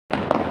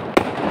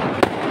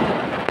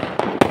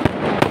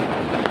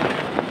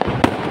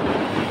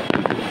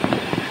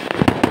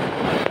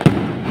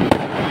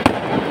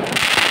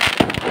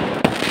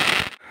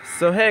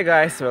सो है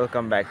guys,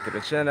 welcome back to the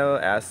channel.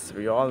 As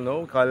we all know,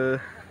 कल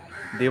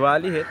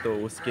दिवाली है तो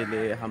उसके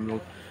लिए हम लोग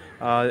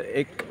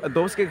एक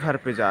दोस्त के घर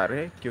पे जा रहे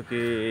हैं,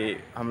 क्योंकि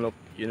हम लोग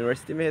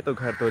यूनिवर्सिटी में है तो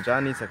घर तो जा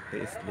नहीं सकते,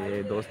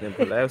 इसलिए दोस्त ने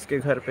बुलाया उसके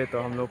घर पे। तो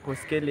हम लोग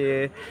उसके लिए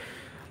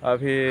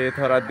अभी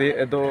थोड़ा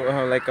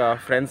लाइक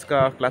फ्रेंड्स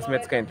का,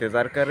 क्लासमेट्स का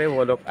इंतज़ार कर रहे हैं।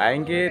 वो लोग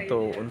आएंगे तो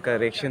उनका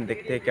रिएक्शन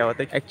देखते हैं क्या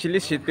होता है। एक्चुअली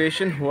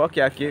सिचुएशन हुआ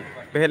क्या कि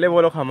पहले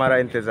वो लोग हमारा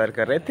इंतज़ार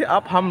कर रहे थे,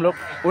 अब हम लोग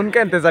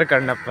उनका इंतज़ार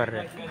करना पड़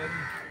रहा है।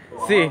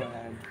 सी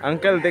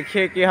अंकल,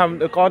 देखिए कि हम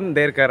कौन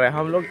देर कर रहे हैं,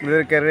 हम लोग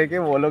देर कर रहे हैं कि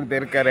वो लोग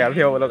देर कर रहे हैं।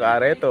 अभी वो लोग आ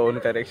रहे हैं तो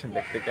उनका रिएक्शन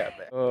देखते क्या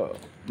आता है। तो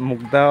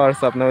मुग्धा और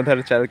सपना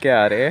उधर चल के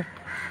आ रहे हैं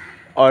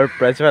और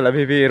प्रज्वल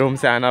अभी भी रूम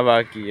से आना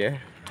बाकी है।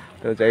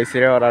 तो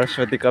जयश्री और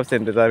अश्वती कब से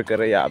इंतज़ार कर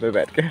रहे हैं यहाँ पे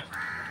बैठ के।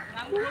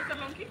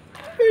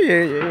 ये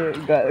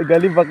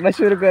गली बकना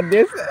शुरू कर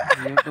दिए,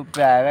 यूट्यूब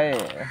पे आएगा ये।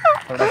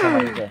 थोड़ा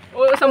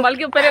संभाल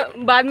के पहले,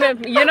 बाद में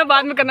ये ना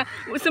बाद में करना।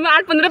 उस समय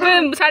 8:15 पे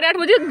 8:30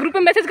 बजे ग्रुप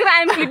में मैसेज करा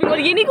आई एम स्लीपिंग, और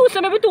ये नहीं कि उस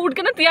समय भी तू उठ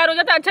के ना तैयार हो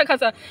जाता अच्छा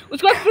खासा,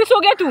 उसके बाद फिर सो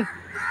गया तू।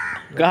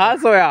 कहाँ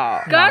सोया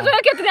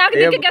कितने आगे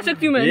देख के कह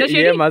सकती हूँ मैं।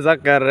 ये मजाक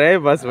कर रहे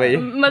हैं बस, वही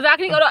मजाक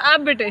नहीं करो आप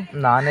बेटे।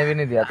 नहाने भी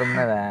नहीं दिया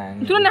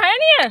तुमने। तूने नहाया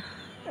नहीं है?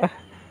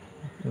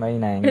 नहीं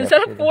नहाएंगे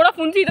सर पूरा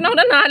फुंसी इतना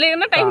होना, नहा लेगा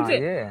ना टाइम से।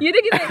 ये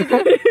देखिए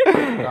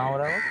कहाँ हो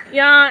रहा है वो?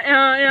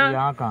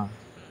 यहाँ कहाँ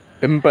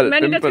पिंपल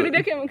मैंने टच करी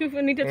देखे,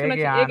 क्योंकि नीचे सुना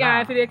एक यहाँ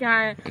है फिर एक यहाँ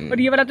है, और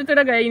ये वाला तो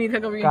तेरा गया ही नहीं था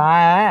कभी।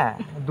 कहाँ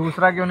है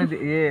दूसरा? क्यों नहीं?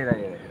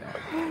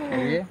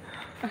 ये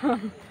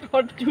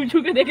और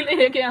छू के देख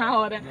ले कि यहाँ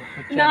हो रहा है।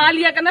 नहा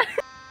लिया करना।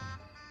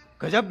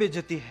 गजब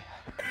बेइज्जती है।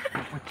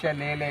 कुछ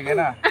ले लेंगे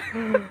ना।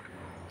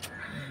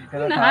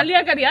 नहा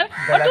लिया कर यार।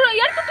 और तू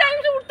यार तू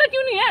टाइम से उठता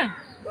क्यों नहीं है?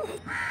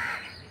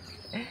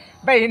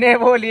 भाई इन्हें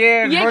बोलिए,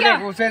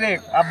 उसे देख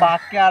अब भाग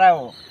के आ रहा है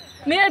वो।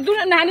 नहीं तू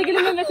नहाने के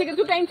लिए मैं वैसे कर,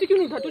 तू टाइम से क्यों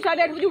नहीं उठा? तू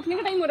 8:30 बजे उठने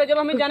का टाइम हो रहा है, जब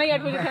हमें जाना ही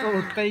 8 बजे था। तो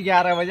उठता ही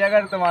 11 बजे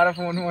अगर तुम्हारा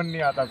फोन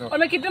नहीं आता तो। और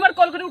मैं कितने बार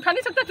कॉल करके उठा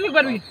नहीं सकता तू एक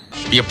बार भी?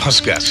 ये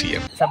फंस गया सी है।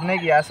 सबने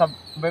किया, सब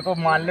मेरे को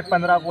मान ले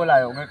 15 कॉल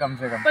आए होंगे कम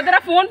से कम। पर तेरा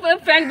फोन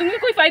फेंक दूंगी,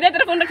 कोई फायदा है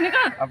तेरा फोन रखने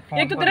का?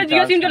 एक तो तेरा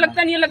जियो सिम जो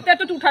लगता नहीं है, लगता है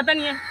तो तू उठाता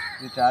नहीं है।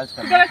 रिचार्ज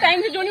कर तेरा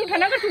टाइम से जो नहीं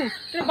उठाना कर तू,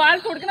 तेरे बाल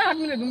तोड़ के ना हाथ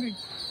में ले दूंगी।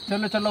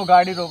 चलो चलो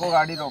गाड़ी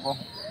रोको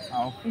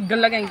आओ।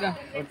 गल्ला कहीं का।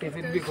 और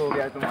टिफिन भी खो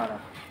गया तुम्हारा।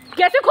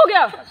 कैसे खो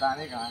गया? पता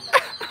नहीं कहाँ।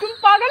 तुम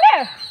पागल है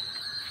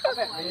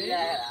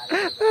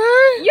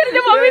यार,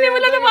 जब अभी नहीं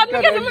मिला तो बाद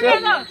में कैसे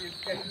मिलेगा?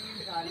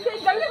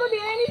 गल्ले को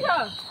दिया ही नहीं था।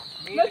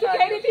 मैं तो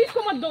कह रही थी इसको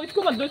मत दो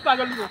इस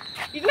पागल को।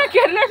 इतना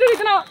केयरलेस है,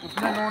 इतना।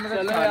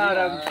 चलो यार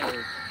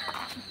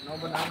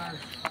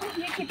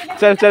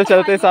चल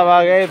चलते सब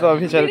आ गए तो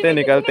अभी चलते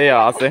निकलते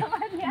यहाँ से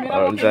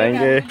और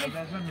जाएंगे।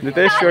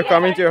 Nitesh, you are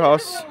coming to your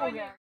house.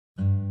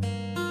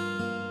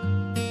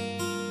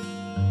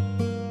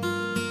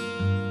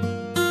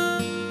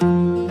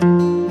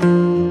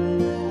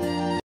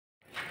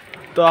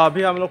 तो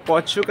अभी हम लोग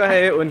पहुंच चुका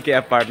है उनके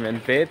अपार्टमेंट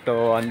पे। तो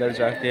अंदर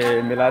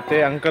जाके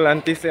मिलाते अंकल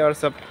आंटी से और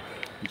सब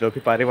जो भी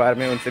परिवार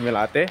में उनसे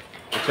मिलाते।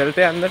 तो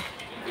चलते अंदर।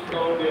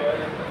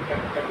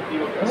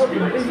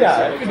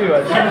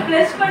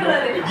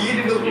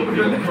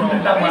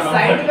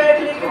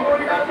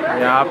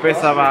 यहाँ पे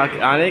सब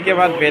आने के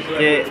बाद बैठ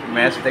के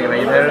मैच देख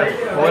रहे। इधर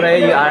हो रहे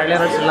है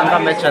आयरलैंड और श्रीलंका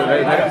मैच चल रहा है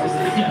इधर।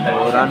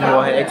 तो रन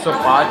हुआ है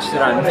 105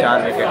 रन 4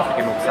 विकेट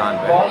के नुकसान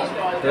पे।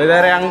 तो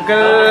इधर है अंकल।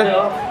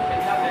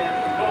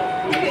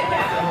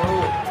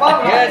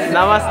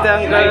 नमस्ते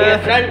अंकल।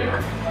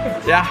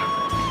 क्या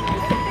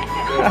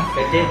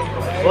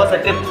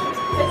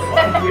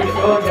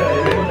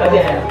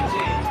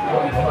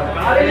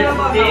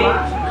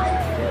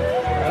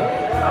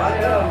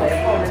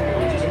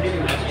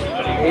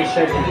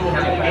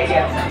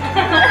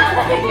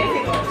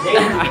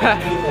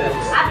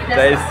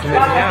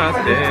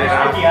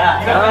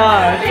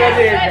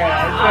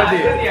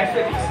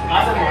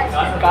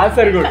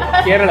कासरगोड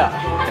केरला।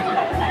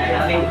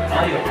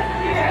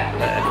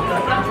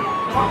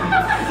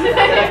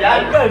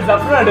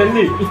 सपना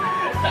दिल्ली।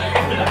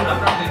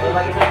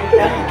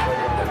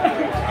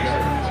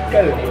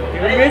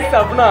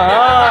 सपना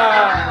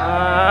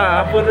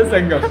पूर्ण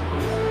संगम।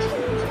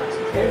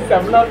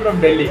 सपना फ्रॉम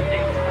दिल्ली।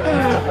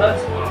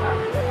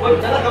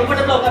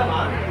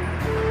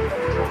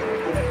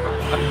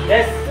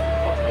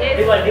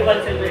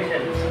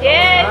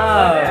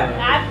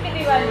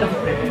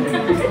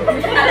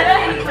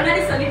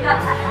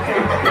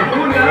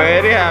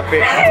 Very happy.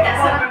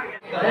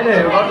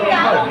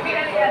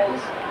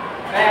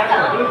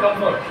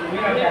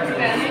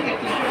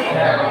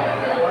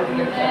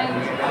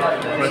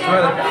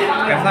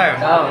 कैसा है?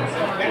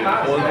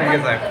 कोल्ड ड्रिंक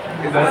कैसा है?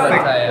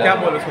 क्या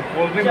बोलो उसको,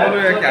 कोल्ड ड्रिंक बोलो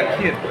या क्या?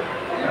 खीर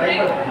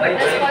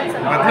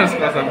मदर्स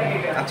का सब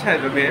अच्छा है,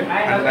 जो भी है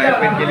ठंडा है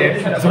के लिए,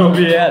 जो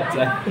भी है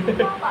अच्छा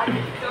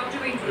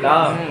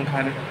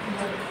खाने।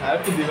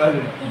 हैप्पी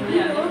दिवाली।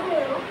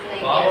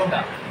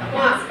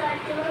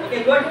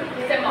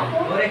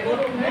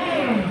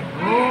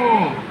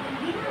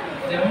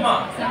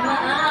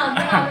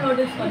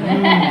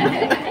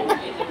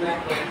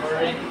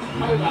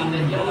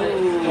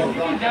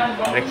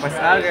 ब्रेकफास्ट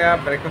आ गया,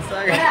 ब्रेकफास्ट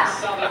आ गया।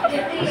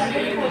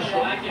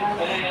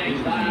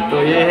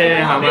 तो ये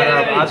है हमारा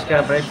आज का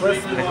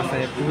ब्रेकफास्ट। ब्रेकफास्ट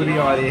है पूरी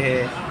और ये है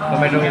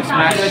टोमेटो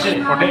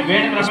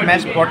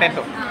स्मैश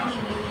पोटैटो।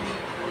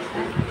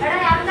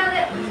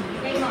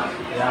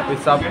 यहाँ पे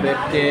सब बैठ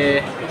के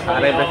खा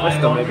रहे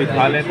ब्रेकफास्ट, तो मैं भी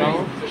खा लेता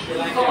हूँ।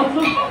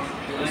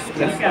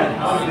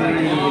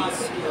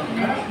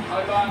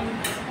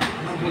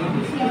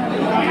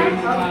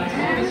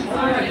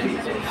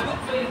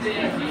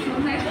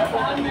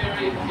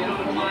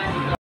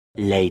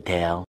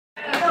 Later.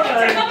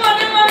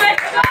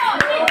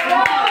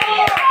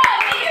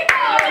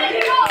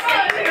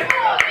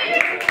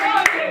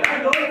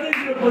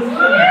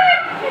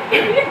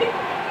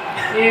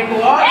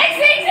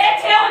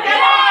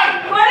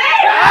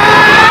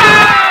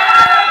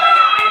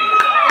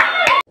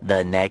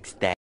 The next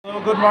day.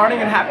 Good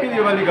morning and happy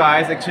Diwali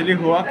guys. Actually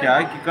हुआ क्या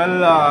कि कल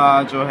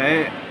जो है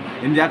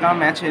इंडिया का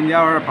मैच,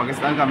 इंडिया और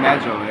पाकिस्तान का मैच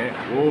जो है,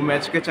 वो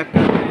मैच के चक्कर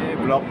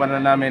में ब्लॉग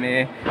बनाना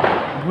मैंने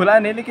भूला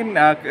नहीं, लेकिन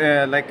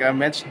लाइक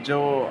मैच जो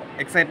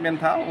एक्साइटमेंट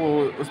था वो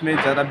उसमें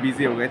ज़्यादा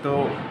बिजी हो गए तो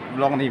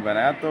ब्लॉग नहीं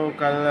बनाया। तो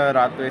कल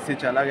रात तो ऐसे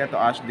चला गया। तो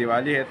आज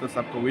दिवाली है तो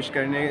सबको विश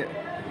करने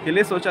के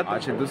लिए सोचा।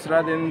 आज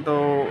दूसरा दिन, तो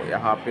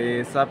यहाँ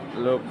पे सब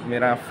लोग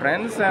मेरा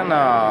फ्रेंड्स है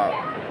ना,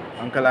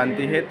 अंकल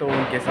आंटी है, तो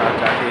उनके साथ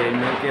जाके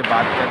मिल के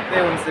बात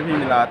करते, उनसे भी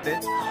मिलाते।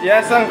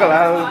 Yes uncle,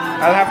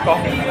 I have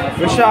coffee.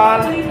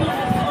 Vishal,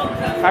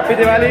 happy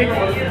Diwali.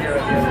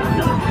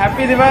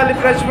 Happy Diwali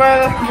Prajwal,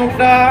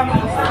 Mugdha,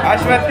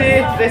 Ashwathi,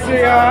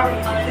 जयश्रिया,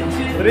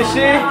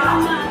 Rishi.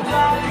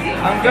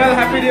 Uncle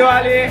happy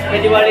Diwali. Happy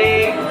Diwali.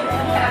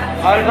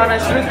 और कौन है?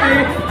 श्रुति,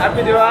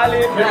 हैप्पी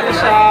दिवाली।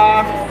 प्रतीक्षा।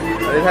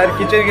 इधर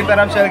किचन की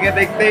तरफ चल के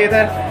देखते हैं।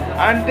 इधर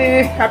aunty,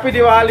 happy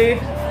Diwali.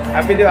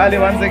 Happy Diwali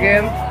once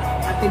again.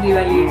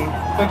 Diwali.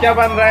 तो क्या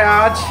बन रहा है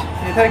आज?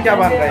 इधर क्या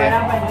बन रहा है?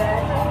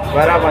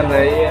 बड़ा बन रहा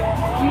है।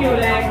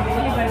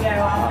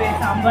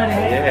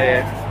 ये है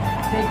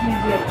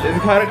इस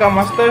घर का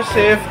मास्टर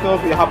शेफ। तो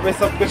यहाँ पे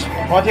सब कुछ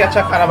बहुत ही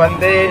अच्छा खाना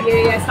बनते हैं।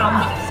 ये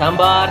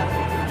सांबार,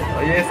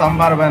 ये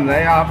सांबार बन रहा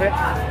है यहाँ पे।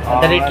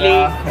 इधर इडली,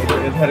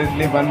 इधर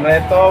इडली बन रहे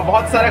हैं। तो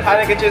बहुत सारे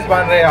खाने की चीज़ बन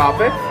रहे हैं यहाँ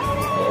पे।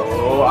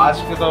 तो आज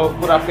के तो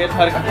पूरा पेट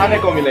भर खाने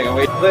को मिलेगा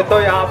वही। तो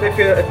यहाँ पे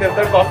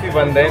फिल्टर कॉफ़ी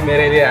बन रहे हैं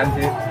मेरे लिए,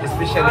 आंटी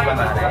स्पेशली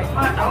बना रहे हैं।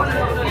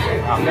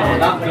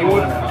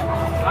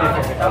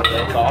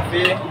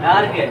 Coffee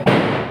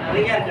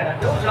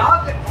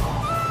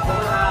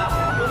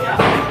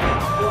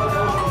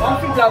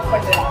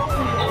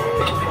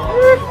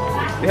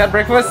We had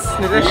breakfast,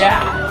 Nitish.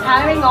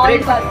 having oil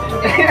bath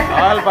today.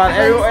 Oil bath.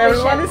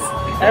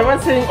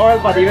 Everyone's saying oil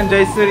bath. Even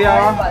Jaysurya,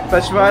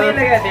 Prajwal.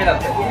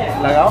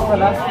 लगाओ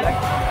भला।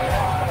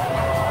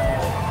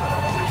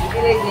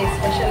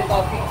 Special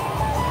coffee.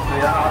 तो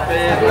यहाँ पे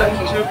बन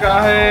चुका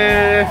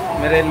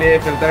है मेरे लिए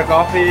filter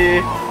coffee.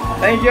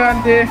 Thank you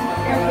aunty.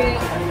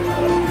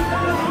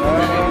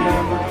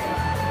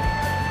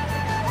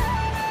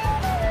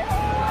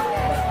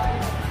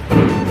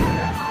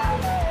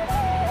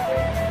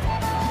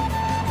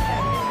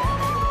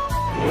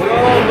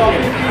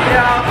 Coffee P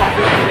लिया।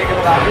 कॉफ़ी पीने के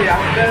बाद अभी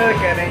अंकल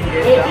करेंगे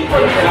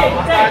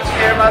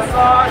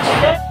मसाज।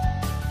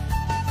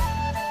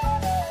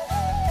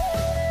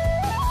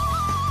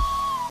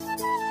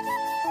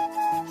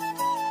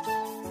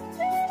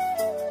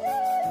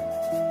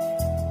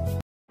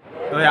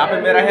 तो यहाँ पे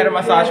मेरा हेयर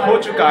मसाज हो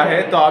चुका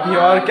है। तो अभी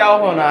और क्या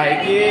होना है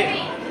कि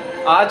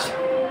आज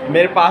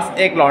मेरे पास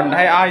एक लौंडा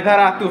है। इधर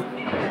आ तू,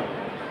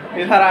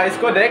 इधर आ,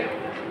 इसको देख,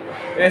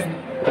 इस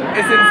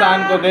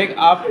इंसान को देख।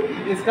 आप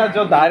इसका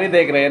जो दाढ़ी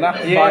देख रहे हैं ना,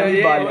 ये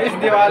इस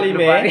दिवाली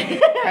में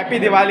हैप्पी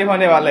दिवाली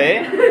होने वाला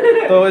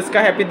है। तो इसका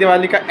हैप्पी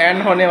दिवाली का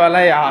एंड होने वाला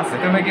है यहाँ से।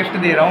 तो मैं गिफ्ट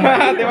दे रहा हूँ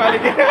दिवाली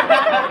के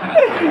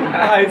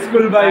हाई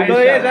स्कूल भाई। तो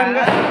ये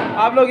जंगल,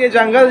 आप लोग ये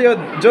जंगल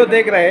जो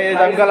देख रहे हैं, ये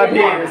जंगल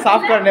अभी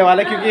साफ करने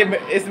वाले, क्योंकि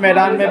इस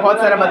मैदान में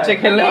बहुत सारे बच्चे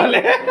खेलने वाले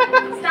हैं।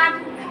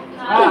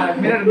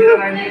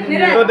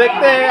 तो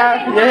देखते हैं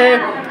ये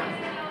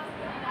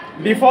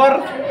बिफोर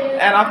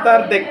एंड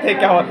आफ्टर, देखते हैं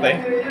क्या होता है।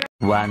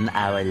 1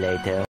 hour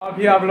later.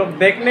 अभी आप लोग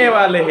देखने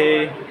वाले हैं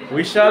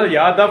विशाल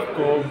यादव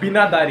को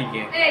बिना दाढ़ी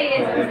के।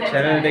 तो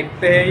चैनल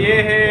देखते हैं। ये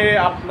है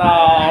अपना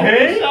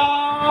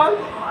विशाल।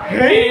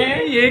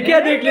 ये क्या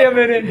देख लिया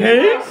मैंने?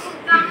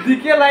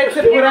 दिखे लाइट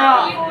से पूरा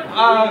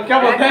क्या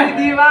बोलते हैं,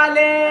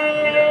 दिवाली।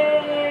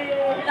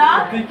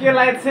 दिखे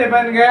लाइट से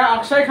बन गया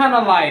अक्षय खाना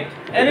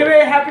लाइट।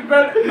 Anyway happy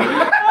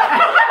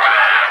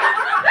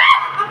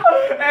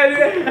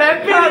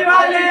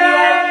Diwali.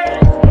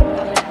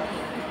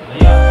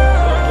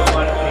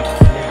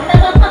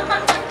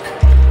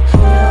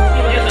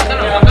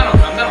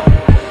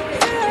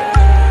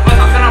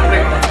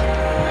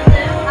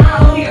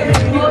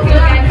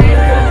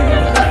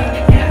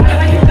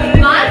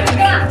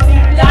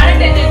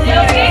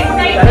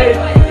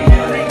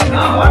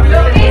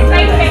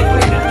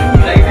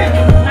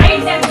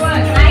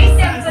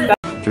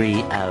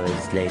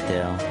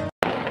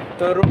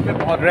 तो रूम में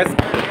बहुत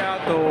रेस्ट किया।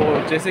 तो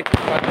जैसे कि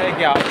पता है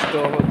कि आज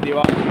तो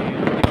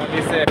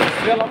दिवाली से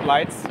फेस्टिवल ऑफ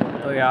लाइट्स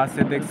तो यहाँ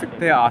से देख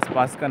सकते हैं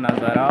आसपास का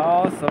नज़ारा,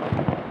 सब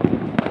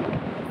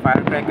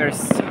फायर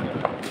क्रैकर्स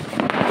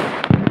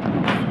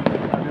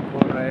अभी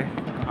बोल रहे हैं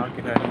कहाँ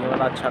के है, ये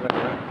वाला अच्छा लग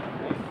रहा है।